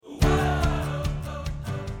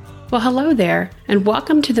Well, hello there, and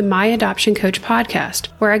welcome to the My Adoption Coach podcast,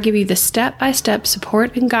 where I give you the step-by-step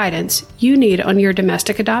support and guidance you need on your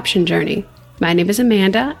domestic adoption journey. My name is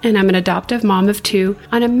Amanda, and I'm an adoptive mom of two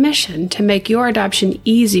on a mission to make your adoption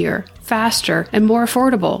easier, faster, and more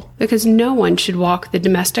affordable, because no one should walk the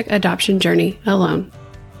domestic adoption journey alone.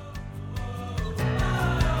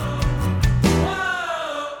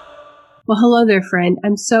 Well, hello there, friend.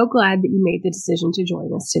 I'm so glad that you made the decision to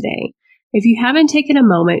join us today. If you haven't taken a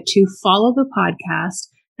moment to follow the podcast,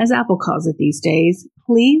 as Apple calls it these days,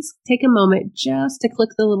 please take a moment just to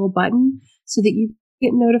click the little button so that you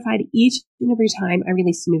get notified each and every time I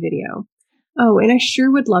release a new video. Oh, and I sure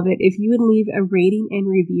would love it if you would leave a rating and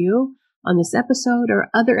review on this episode or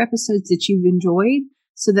other episodes that you've enjoyed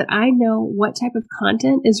so that I know what type of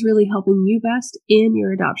content is really helping you best in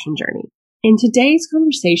your adoption journey. In today's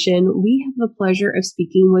conversation, we have the pleasure of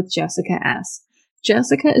speaking with Jessica S.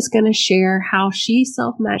 Jessica is going to share how she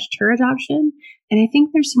self-matched her adoption, and I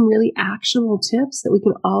think there's some really actionable tips that we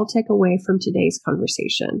can all take away from today's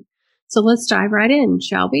conversation. So let's dive right in,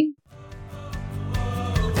 shall we?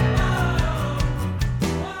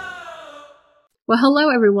 Well,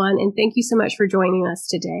 hello everyone, and thank you so much for joining us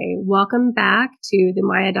today. Welcome back to the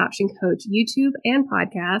My Adoption Coach YouTube and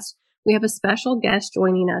podcast. We have a special guest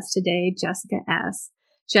joining us today, Jessica S.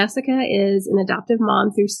 Jessica is an adoptive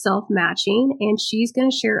mom through self-matching, and she's going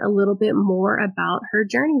to share a little bit more about her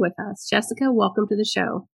journey with us. Jessica, welcome to the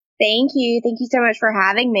show. Thank you. Thank you so much for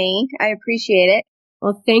having me. I appreciate it.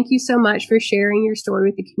 Well, thank you so much for sharing your story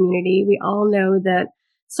with the community. We all know that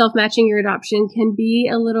self-matching your adoption can be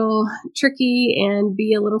a little tricky and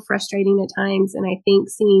be a little frustrating at times, and I think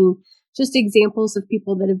seeing just examples of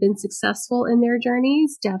people that have been successful in their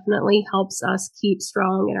journeys definitely helps us keep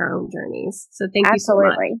strong in our own journeys. So thank you so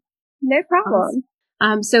much. No problem.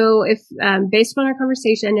 So if based on our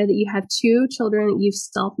conversation, I know that you have two children that you've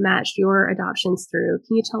self-matched your adoptions through.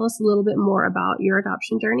 Can you tell us a little bit more about your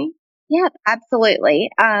adoption journey? Yeah, absolutely.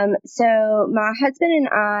 So my husband and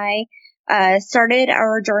I started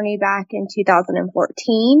our journey back in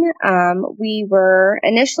 2014. We were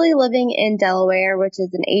initially living in Delaware, which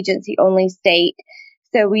is an agency-only state.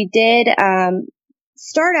 So we did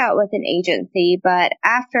start out with an agency, but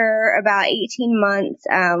after about 18 months,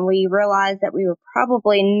 we realized that we were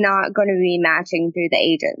probably not going to be matching through the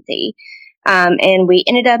agency. And we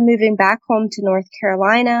ended up moving back home to North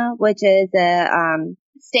Carolina, which is a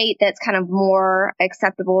state that's kind of more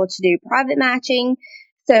acceptable to do private matching.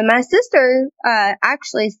 So my sister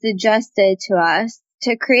actually suggested to us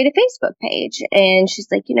to create a Facebook page. And she's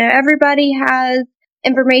like, everybody has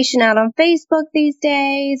information out on Facebook these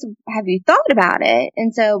days. Have you thought about it?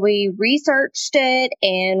 And so we researched it,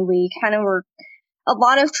 and we kind of were a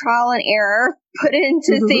lot of trial and error put in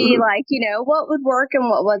to see what would work and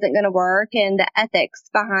what wasn't going to work and the ethics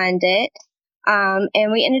behind it.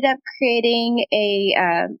 And we ended up creating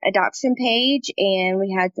a adoption page, and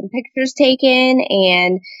we had some pictures taken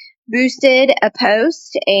and boosted a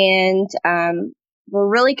post, and we're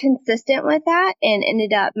really consistent with that and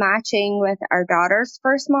ended up matching with our daughter's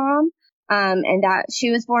first mom. And that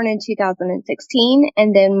she was born in 2016.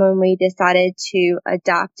 And then when we decided to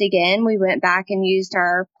adopt again, we went back and used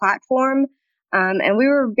our platform. And we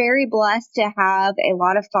were very blessed to have a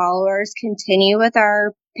lot of followers continue with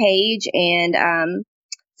our page. And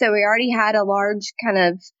so we already had a large kind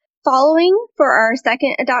of following for our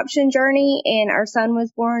second adoption journey, and our son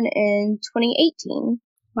was born in 2018.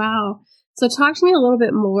 Wow. So talk to me a little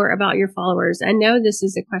bit more about your followers. I know this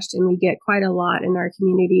is a question we get quite a lot in our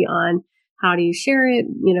community on how do you share it?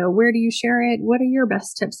 Where do you share it? What are your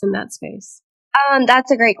best tips in that space?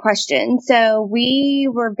 That's a great question. So we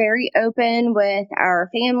were very open with our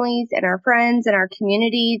families and our friends and our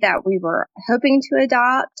community that we were hoping to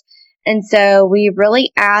adopt. And so we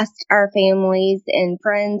really asked our families and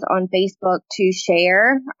friends on Facebook to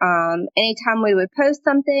share. Anytime we would post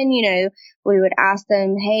something, we would ask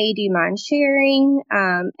them, hey, do you mind sharing?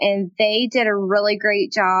 And they did a really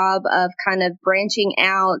great job of kind of branching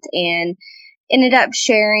out and ended up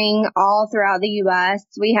sharing all throughout the U.S.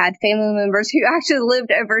 We had family members who actually lived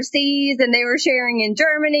overseas, and they were sharing in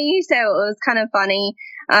Germany. So it was kind of funny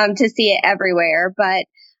to see it everywhere. But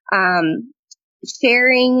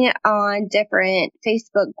sharing on different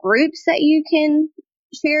Facebook groups that you can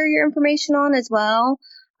share your information on as well.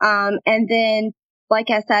 And then, like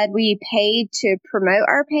I said, we paid to promote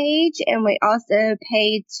our page, and we also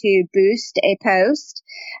paid to boost a post.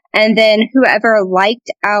 And then whoever liked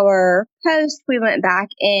our post, we went back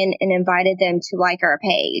in and invited them to like our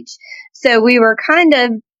page. So we were kind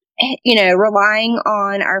of, relying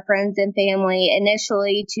on our friends and family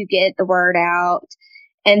initially to get the word out.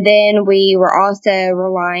 And then we were also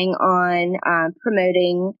relying on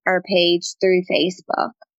promoting our page through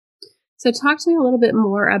Facebook. So talk to me a little bit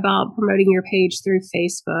more about promoting your page through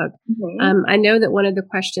Facebook. Mm-hmm. I know that one of the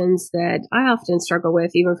questions that I often struggle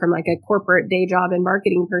with, even from like a corporate day job and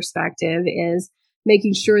marketing perspective, is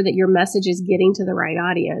making sure that your message is getting to the right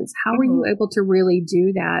audience. How were you able to really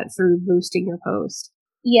do that through boosting your post?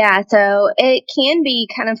 Yeah, so it can be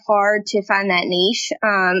kind of hard to find that niche.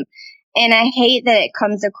 And I hate that it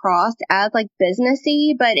comes across as like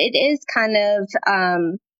businessy, but it is kind of, I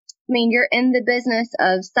mean, you're in the business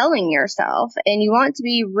of selling yourself and you want to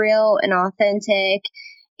be real and authentic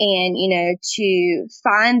and, to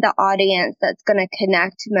find the audience that's going to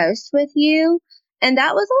connect most with you. And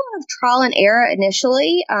that was a lot of trial and error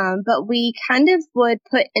initially, but we kind of would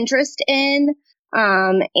put interest in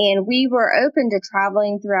and we were open to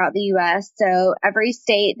traveling throughout the U.S. So every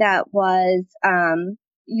state that was,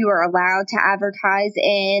 you were allowed to advertise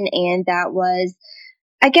in, and that was,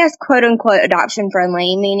 I guess, quote unquote, adoption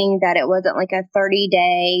friendly, meaning that it wasn't like a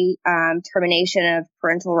 30-day, termination of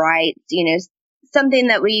parental rights, something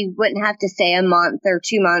that we wouldn't have to stay a month or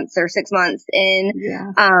 2 months or 6 months in,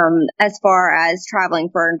 as far as traveling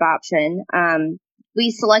for adoption.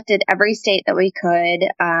 We selected every state that we could.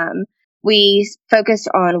 We focused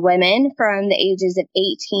on women from the ages of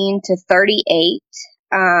 18 to 38,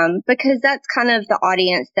 because that's kind of the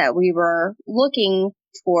audience that we were looking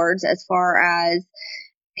towards as far as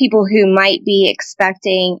people who might be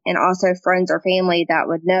expecting, and also friends or family that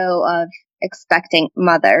would know of expecting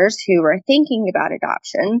mothers who were thinking about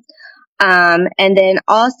adoption. And then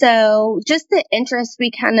also just the interest,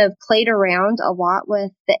 we kind of played around a lot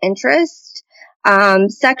with the interest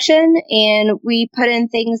section, and we put in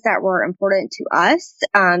things that were important to us,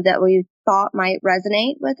 that we thought might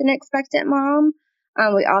resonate with an expectant mom.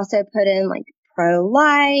 We also put in like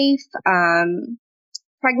pro-life,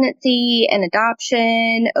 pregnancy and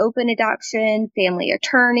adoption, open adoption, family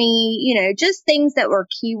attorney, just things that were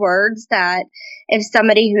keywords that if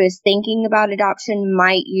somebody who is thinking about adoption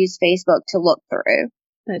might use Facebook to look through.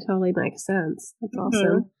 That totally makes sense. That's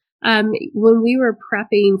awesome. When we were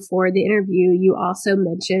prepping for the interview, you also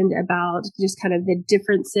mentioned about just kind of the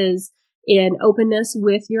differences in openness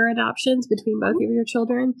with your adoptions between both of your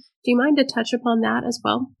children. Do you mind to touch upon that as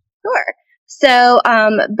well? Sure. So,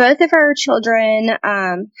 both of our children,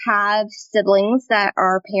 have siblings that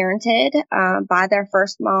are parented, by their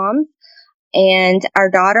first moms. And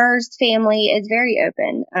our daughter's family is very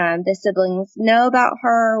open. The siblings know about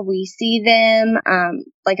her. We see them.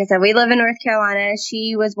 Like I said, we live in North Carolina.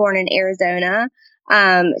 She was born in Arizona.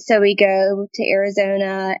 So we go to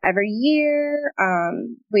Arizona every year.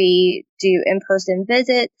 We do in-person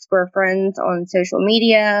visits. We're friends on social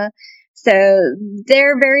media. So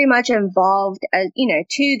they're very much involved,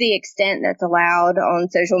 to the extent that's allowed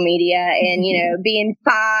on social media, and, being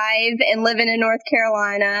 5 and living in North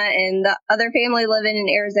Carolina and the other family living in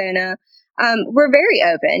Arizona. We're very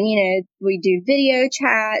open, we do video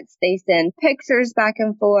chats, they send pictures back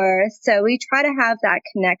and forth. So we try to have that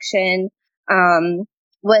connection,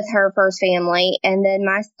 with her first family. And then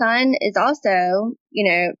my son is also,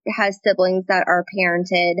 has siblings that are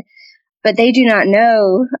parented, but they do not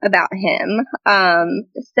know about him.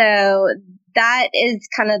 So that is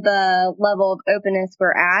kind of the level of openness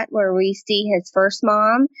we're at, where we see his first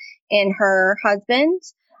mom and her husband.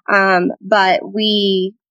 But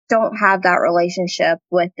we don't have that relationship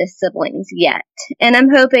with the siblings yet. And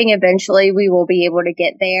I'm hoping eventually we will be able to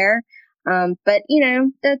get there. But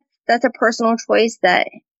that's a personal choice that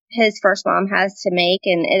his first mom has to make,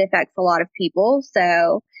 and it affects a lot of people.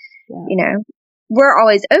 So, we're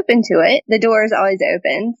always open to it. The door is always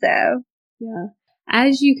open. So, yeah.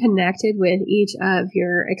 As you connected with each of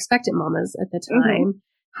your expectant mamas at the time,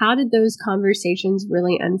 how did those conversations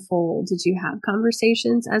really unfold? Did you have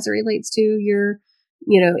conversations as it relates to your,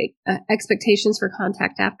 expectations for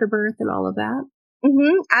contact after birth and all of that?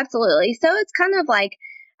 Absolutely. So it's kind of like,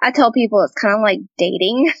 I tell people it's kind of like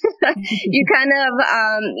dating. You kind of,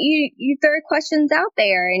 you throw questions out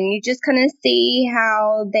there and you just kind of see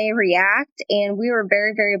how they react. And we were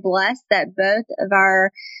very, very blessed that both of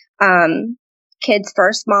our, kids'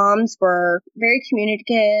 first moms were very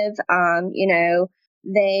communicative.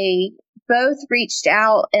 They both reached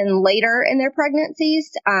out and later in their pregnancies.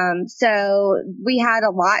 So we had a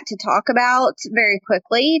lot to talk about very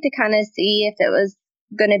quickly to kind of see if it was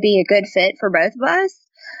going to be a good fit for both of us.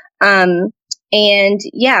 And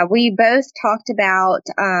yeah, we both talked about,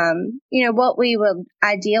 what we would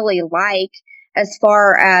ideally like as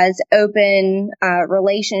far as open,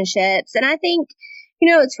 relationships. And I think,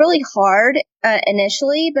 it's really hard,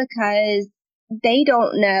 initially because they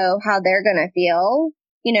don't know how they're going to feel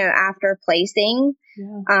after placing.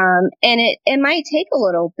 Yeah. And it might take a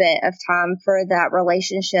little bit of time for that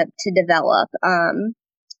relationship to develop.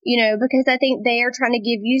 Because I think they are trying to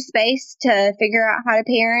give you space to figure out how to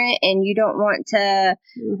parent, and you don't want to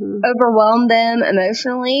overwhelm them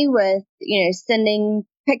emotionally with, sending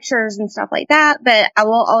pictures and stuff like that. But I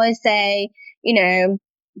will always say,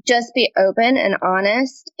 just be open and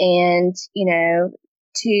honest, and,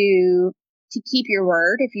 to keep your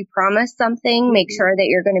word. If you promise something, make sure that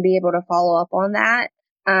you're going to be able to follow up on that.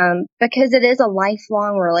 Because it is a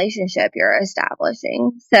lifelong relationship you're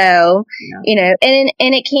establishing. So, and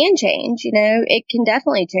it can change, it can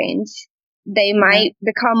definitely change. They might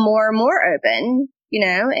become more and more open,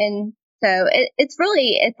 and so it's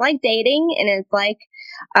like dating, and it's like,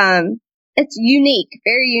 it's unique,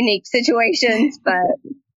 very unique situations, but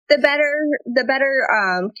the better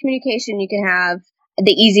communication you can have,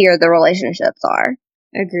 the easier the relationships are.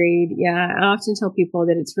 Agreed. Yeah. I often tell people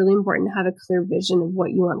that it's really important to have a clear vision of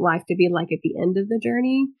what you want life to be like at the end of the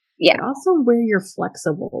journey. Yeah. But also where you're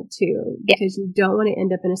flexible too, because you don't want to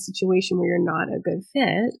end up in a situation where you're not a good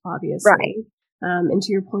fit, obviously. Right. And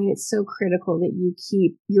to your point, it's so critical that you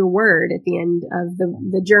keep your word at the end of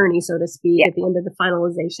the journey, so to speak, at the end of the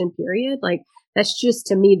finalization period. Like, that's just,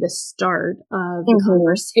 to me, the start of the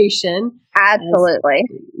conversation. Absolutely.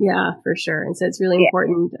 Yeah, for sure. And so it's really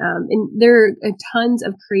important. And there are tons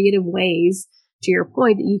of creative ways, to your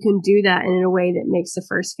point, that you can do that in a way that makes the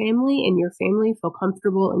first family and your family feel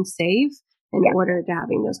comfortable and safe in order to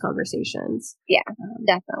having those conversations. Yeah,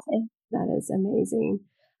 definitely. That is amazing.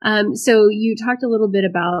 So you talked a little bit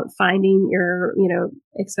about finding your,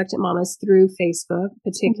 expectant mamas through Facebook,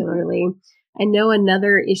 particularly. I know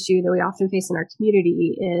another issue that we often face in our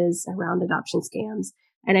community is around adoption scams.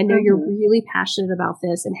 And I know you're really passionate about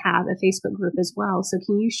this and have a Facebook group as well. So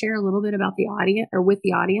can you share a little bit about the audience, or with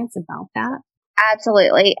the audience, about that?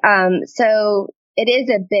 Absolutely. So it is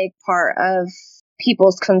a big part of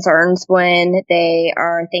people's concerns when they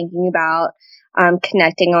are thinking about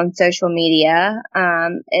connecting on social media,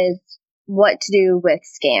 is what to do with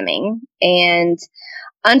scamming. And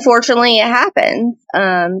unfortunately, it happens.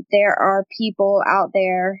 There are people out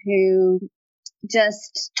there who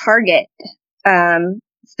just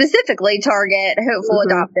specifically target hopeful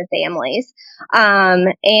adoptive families. And,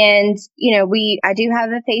 I do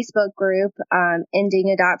have a Facebook group,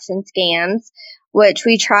 Ending Adoption Scams, which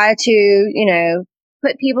we try to,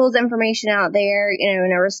 put people's information out there,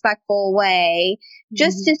 in a respectful way,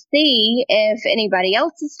 just to see if anybody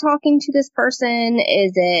else is talking to this person.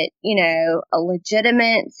 Is it, a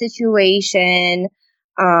legitimate situation?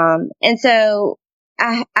 And so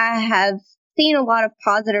I have seen a lot of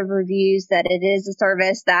positive reviews that it is a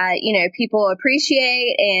service that, people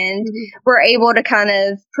appreciate, and we're able to kind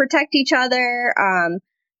of protect each other.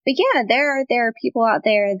 But yeah, there are people out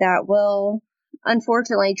there that will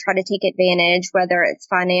unfortunately try to take advantage, whether it's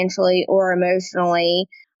financially or emotionally.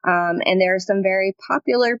 And there are some very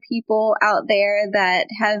popular people out there that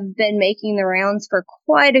have been making the rounds for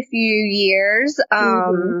quite a few years.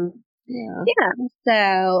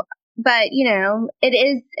 So, but it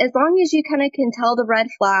is, as long as you kind of can tell the red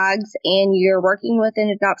flags and you're working with an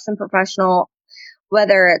adoption professional,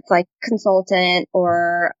 whether it's like consultant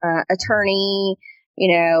or attorney,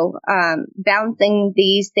 bouncing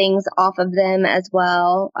these things off of them as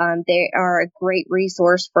well. They are a great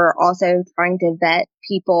resource for also trying to vet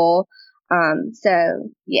people. So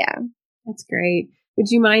yeah. That's great. Would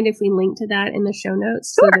you mind if we link to that in the show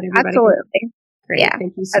notes? Sure, so that everybody absolutely. Great. Yeah,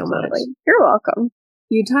 thank you so much. You're welcome.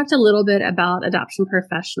 You talked a little bit about adoption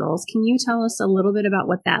professionals. Can you tell us a little bit about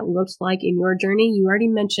what that looked like in your journey? You already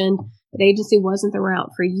mentioned that agency wasn't the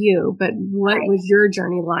route for you, but what was your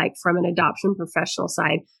journey like from an adoption professional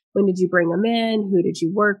side? When did you bring them in? Who did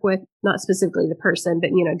you work with? Not specifically the person,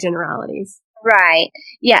 but, generalities. Right.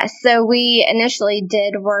 Yes. So we initially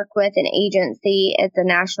did work with an agency. It's a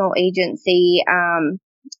national agency.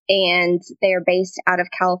 And they're based out of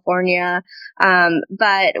California.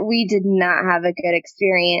 But we did not have a good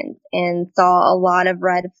experience and saw a lot of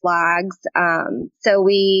red flags. So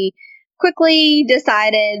we quickly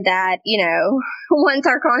decided that, once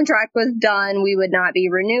our contract was done, we would not be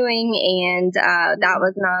renewing. And that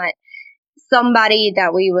was not somebody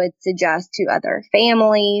that we would suggest to other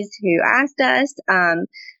families who asked us.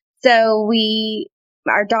 So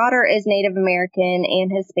our daughter is Native American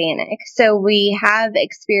and Hispanic, so we have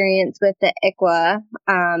experience with the ICWA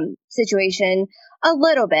situation a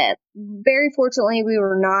little bit. Very fortunately, we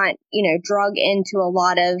were not, drug into a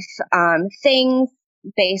lot of things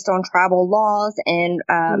based on tribal laws and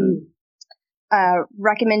a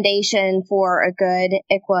recommendation for a good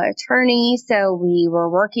ICWA attorney. So we were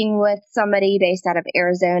working with somebody based out of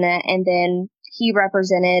Arizona, and then he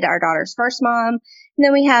represented our daughter's first mom. And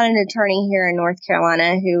then we had an attorney here in North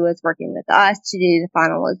Carolina who was working with us to do the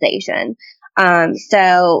finalization.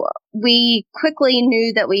 So we quickly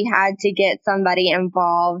knew that we had to get somebody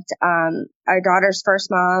involved. Our daughter's first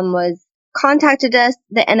mom contacted us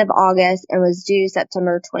the end of August and was due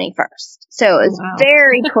September 21st. So it was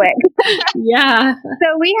very quick. Yeah.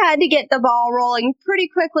 So we had to get the ball rolling pretty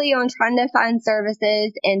quickly on trying to find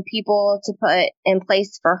services and people to put in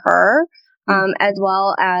place for her, as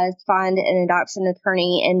well as find an adoption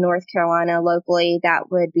attorney in North Carolina locally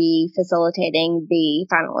that would be facilitating the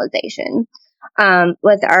finalization.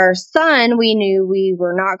 With our son, we knew we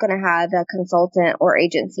were not going to have a consultant or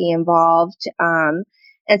agency involved.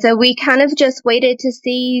 And so we kind of just waited to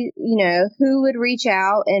see, who would reach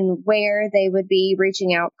out and where they would be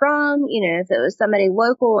reaching out from. If it was somebody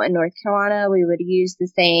local in North Carolina, we would use the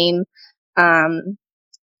same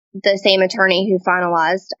attorney who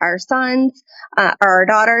finalized our sons, or our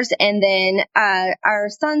daughters. And then, our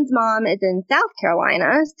son's mom is in South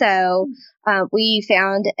Carolina. So, we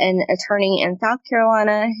found an attorney in South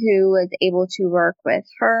Carolina who was able to work with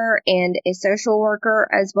her and a social worker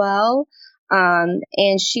as well.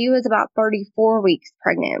 And she was about 34 weeks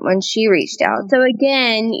pregnant when she reached out. So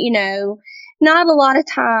again, not a lot of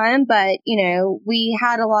time, but, we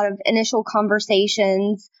had a lot of initial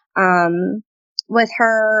conversations, with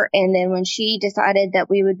her. And then when she decided that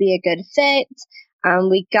we would be a good fit,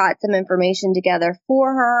 we got some information together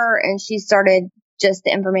for her, and she started just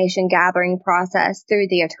the information gathering process through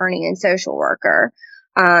the attorney and social worker.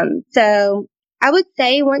 So I would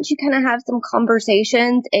say once you kind of have some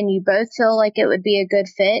conversations and you both feel like it would be a good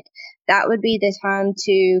fit, that would be the time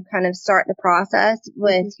to kind of start the process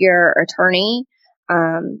with your attorney,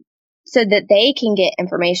 so that they can get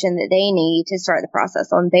information that they need to start the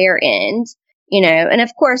process on their end. And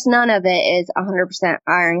of course, none of it is 100%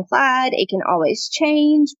 ironclad. It can always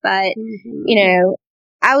change, but,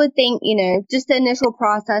 I would think, just the initial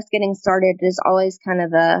process getting started is always kind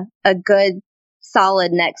of a good,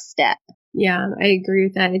 solid next step. Yeah, I agree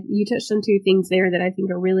with that. You touched on two things there that I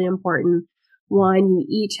think are really important. One, you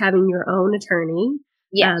each having your own attorney.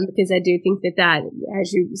 Yeah. Because I do think that,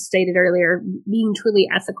 as you stated earlier, being truly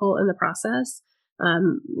ethical in the process.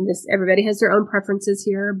 Everybody has their own preferences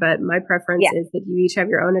here, but my preference is that you each have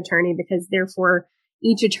your own attorney, because therefore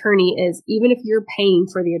each attorney is, even if you're paying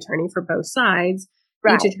for the attorney for both sides,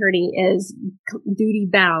 each attorney is duty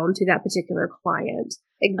bound to that particular client.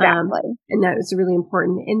 Exactly. And that is really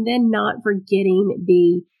important. And then not forgetting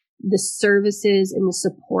the services and the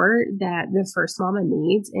support that the first mama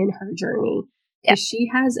needs in her journey. Because she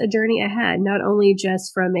has a journey ahead, not only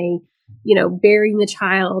just from bearing the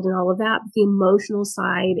child and all of that, but the emotional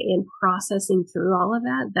side and processing through all of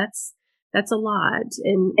that, that's a lot.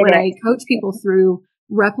 And when I coach people through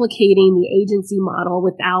replicating the agency model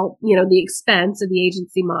without, the expense of the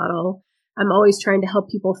agency model, I'm always trying to help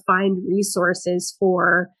people find resources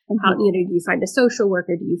for how, do you find a social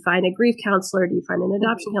worker? Do you find a grief counselor? Do you find an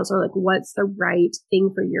adoption counselor? Like, what's the right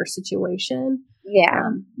thing for your situation? Yeah.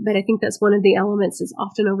 But I think that's one of the elements that's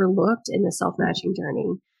often overlooked in the self-matching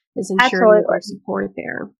journey, is ensuring that there's support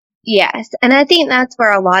there. Yes. And I think that's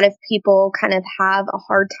where a lot of people kind of have a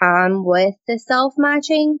hard time with the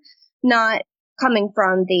self-matching, not coming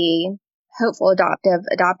from the hopeful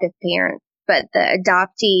adoptive parent, but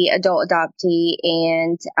the adult adoptee,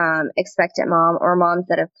 and expectant mom, or moms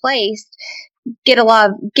that have placed, give a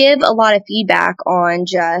lot of feedback on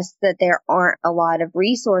just that there aren't a lot of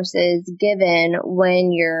resources given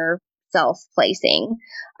when you're self-placing.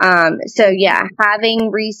 So yeah,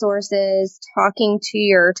 having resources, talking to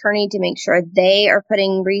your attorney to make sure they are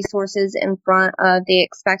putting resources in front of the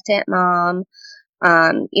expectant mom,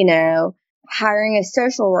 hiring a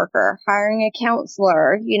social worker, hiring a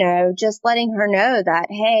counselor, just letting her know that,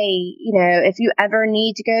 hey, if you ever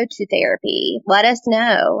need to go to therapy, let us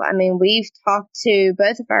know. I mean, we've talked to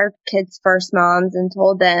both of our kids' first moms and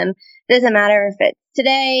told them it doesn't matter if it's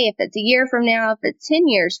today, if it's a year from now, if it's 10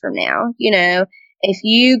 years from now, if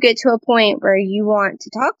you get to a point where you want to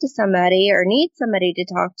talk to somebody or need somebody to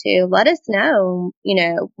talk to, let us know.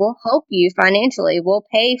 We'll help you financially. We'll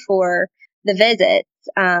pay for the visits,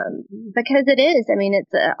 because it is,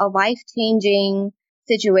 it's a life-changing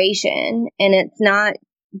situation, and it's not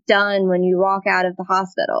done when you walk out of the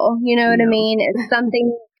hospital. You know what I mean? It's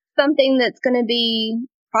something that's going to be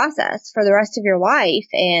processed for the rest of your life.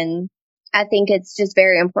 And I think it's just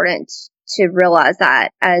very important to realize that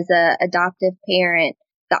as a adoptive parent,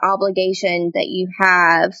 the obligation that you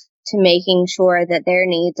have to making sure that their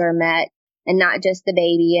needs are met and not just the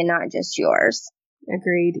baby and not just yours.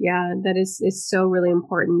 Agreed. Yeah, that is so really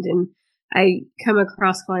important. And I come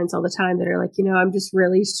across clients all the time that are like, I'm just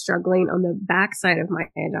really struggling on the backside of my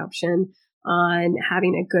adoption on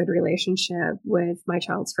having a good relationship with my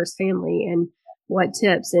child's first family and what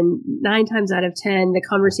tips. And 9 times out of 10, the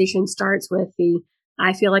conversation starts with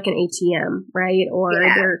I feel like an ATM, right? Or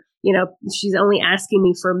they're, she's only asking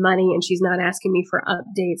me for money and she's not asking me for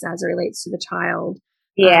updates as it relates to the child.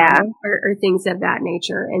 Or things of that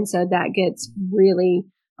nature. And so that gets really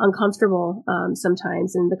uncomfortable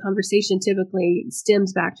sometimes. And the conversation typically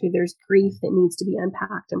stems back to there's grief that needs to be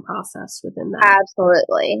unpacked and processed within that.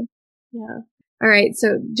 Absolutely. Yeah. All right.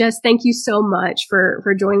 So Jess, thank you so much for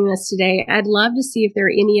joining us today. I'd love to see if there are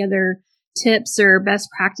any other tips or best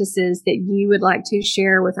practices that you would like to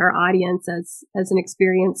share with our audience as an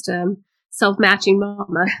experienced self-matching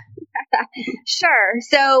mama. Sure.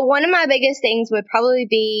 So one of my biggest things would probably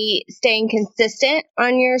be staying consistent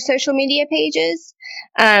on your social media pages.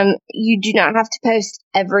 You do not have to post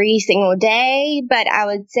every single day, but I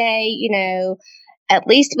would say, at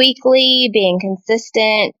least weekly, being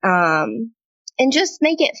consistent, and just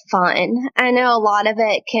make it fun. I know a lot of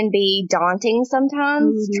it can be daunting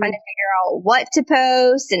sometimes, trying to figure out what to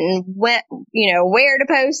post and where to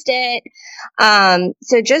post it.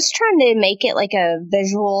 So just trying to make it like a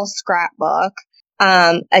visual scrapbook,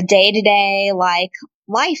 a day-to-day like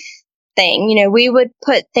life thing. We would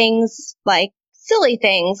put things like silly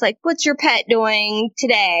things like what's your pet doing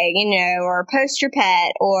today, or post your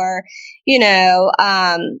pet, or,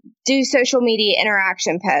 do social media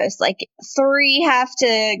interaction posts, like 3 have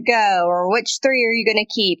to go, or which 3 are you going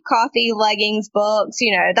to keep? Coffee, leggings, books,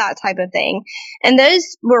 that type of thing. And those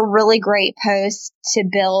were really great posts to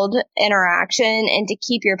build interaction and to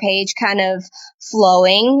keep your page kind of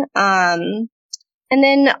flowing. And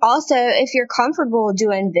then also if you're comfortable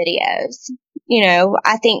doing videos,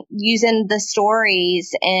 I think using the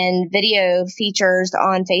stories and video features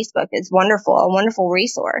on Facebook is a wonderful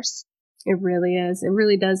resource. It really is. It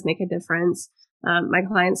really does make a difference. My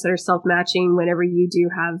clients that are self-matching, whenever you do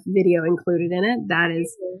have video included in it, that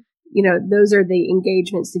is, those are the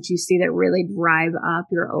engagements that you see that really drive up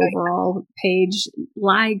your overall page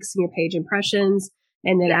likes and your page impressions,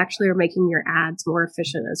 and that actually are making your ads more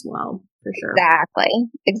efficient as well, for sure.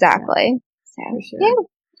 Exactly. Yeah. So, for sure. Yeah.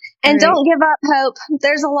 And don't give up hope.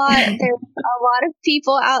 There's a lot of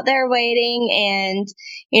people out there waiting, and,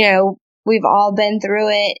 we've all been through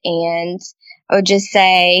it. And I would just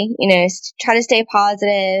say, try to stay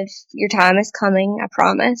positive. Your time is coming. I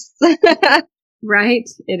promise. Right.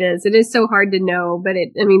 It is. It is so hard to know, but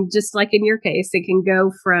just like in your case, it can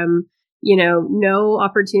go from, no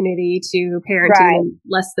opportunity to parenting in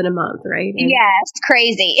less than a month, right? And it's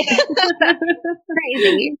crazy.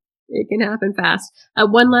 Crazy. It can happen fast.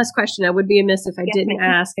 One last question. I would be amiss if I didn't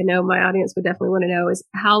ask. I know my audience would definitely want to know is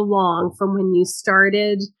how long from when you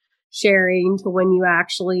started sharing to when you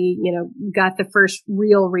actually, got the first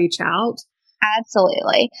real reach out?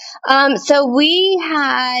 Absolutely. So we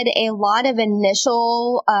had a lot of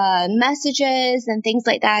initial messages and things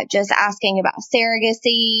like that, just asking about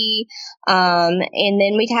surrogacy. And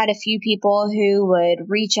then we'd had a few people who would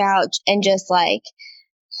reach out and just say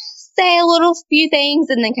a few things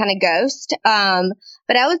and then kind of ghost.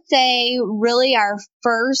 But I would say really our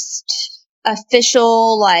first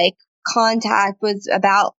official contact was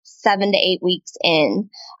about 7 to 8 weeks in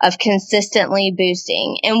of consistently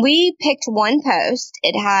boosting. And we picked one post.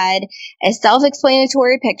 It had a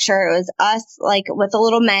self-explanatory picture. It was us with a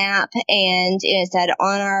little map, and it said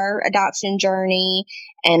on our adoption journey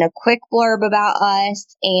and a quick blurb about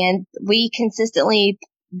us. And we consistently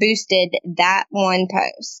boosted that one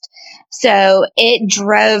post. So it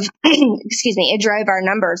drove, it drove our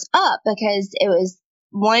numbers up because it was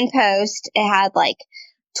one post. It had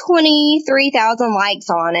 23,000 likes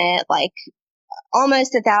on it,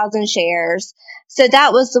 almost 1,000 shares. So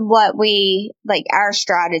that was what our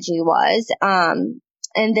strategy was. And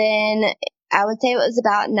then I would say it was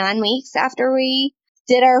about 9 weeks after we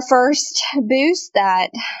did our first boost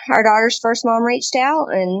that our daughter's first mom reached out,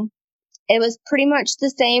 and it was pretty much the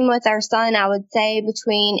same with our son, I would say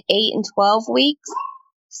between 8 and 12 weeks.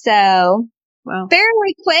 So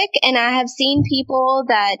fairly quick. And I have seen people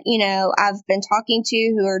that, I've been talking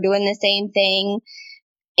to who are doing the same thing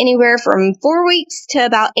anywhere from 4 weeks to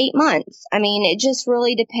about 8 months. I mean, it just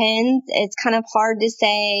really depends. It's kind of hard to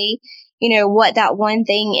say, what that one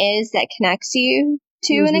thing is that connects you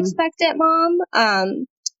to an expectant mom.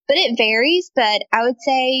 But it varies. But I would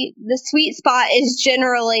say the sweet spot is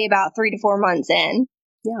generally about 3 to 4 months in.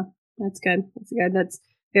 Yeah, that's good. That's good. That's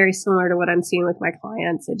very similar to what I'm seeing with my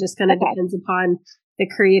clients. It just kind of depends upon the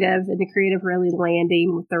creative and the creative really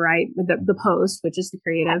landing with the post, which is the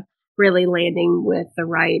creative, really landing with the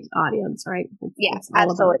right audience, right? Yes,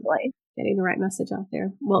 absolutely. Getting the right message out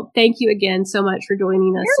there. Well, thank you again so much for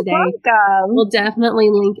joining us today. You're welcome. We'll definitely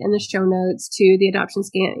link in the show notes to the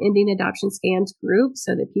Ending Adoption Scams group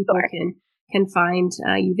so that people can find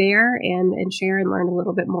you there and share and learn a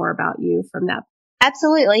little bit more about you from that.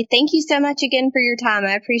 Absolutely. Thank you so much again for your time.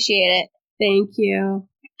 I appreciate it. Thank you.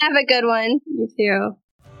 Have a good one. You too.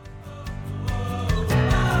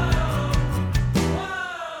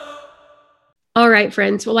 All right,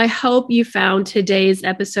 friends. Well, I hope you found today's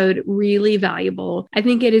episode really valuable. I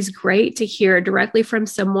think it is great to hear directly from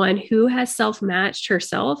someone who has self-matched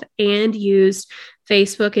herself and used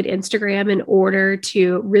Facebook and Instagram in order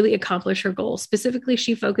to really accomplish her goals. Specifically,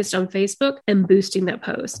 she focused on Facebook and boosting that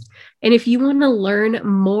post. And if you want to learn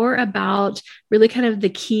more about really kind of the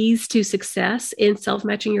keys to success in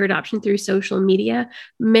self-matching your adoption through social media,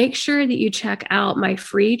 make sure that you check out my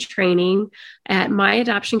free training at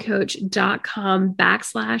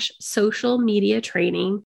myadoptioncoach.com/social media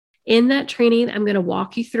training. In that training, I'm going to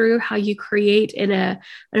walk you through how you create an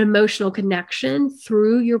emotional connection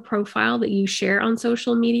through your profile that you share on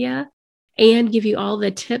social media and give you all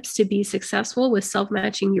the tips to be successful with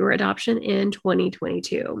self-matching your adoption in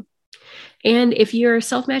 2022. And if you're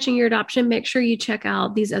self-matching your adoption, make sure you check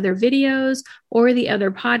out these other videos or the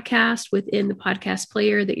other podcast within the podcast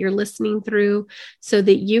player that you're listening through so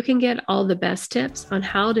that you can get all the best tips on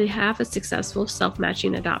how to have a successful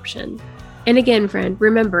self-matching adoption. And again, friend,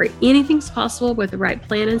 remember, anything's possible with the right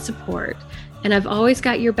plan and support. And I've always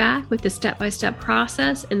got your back with the step-by-step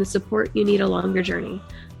process and the support you need along your journey.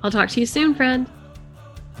 I'll talk to you soon, friend.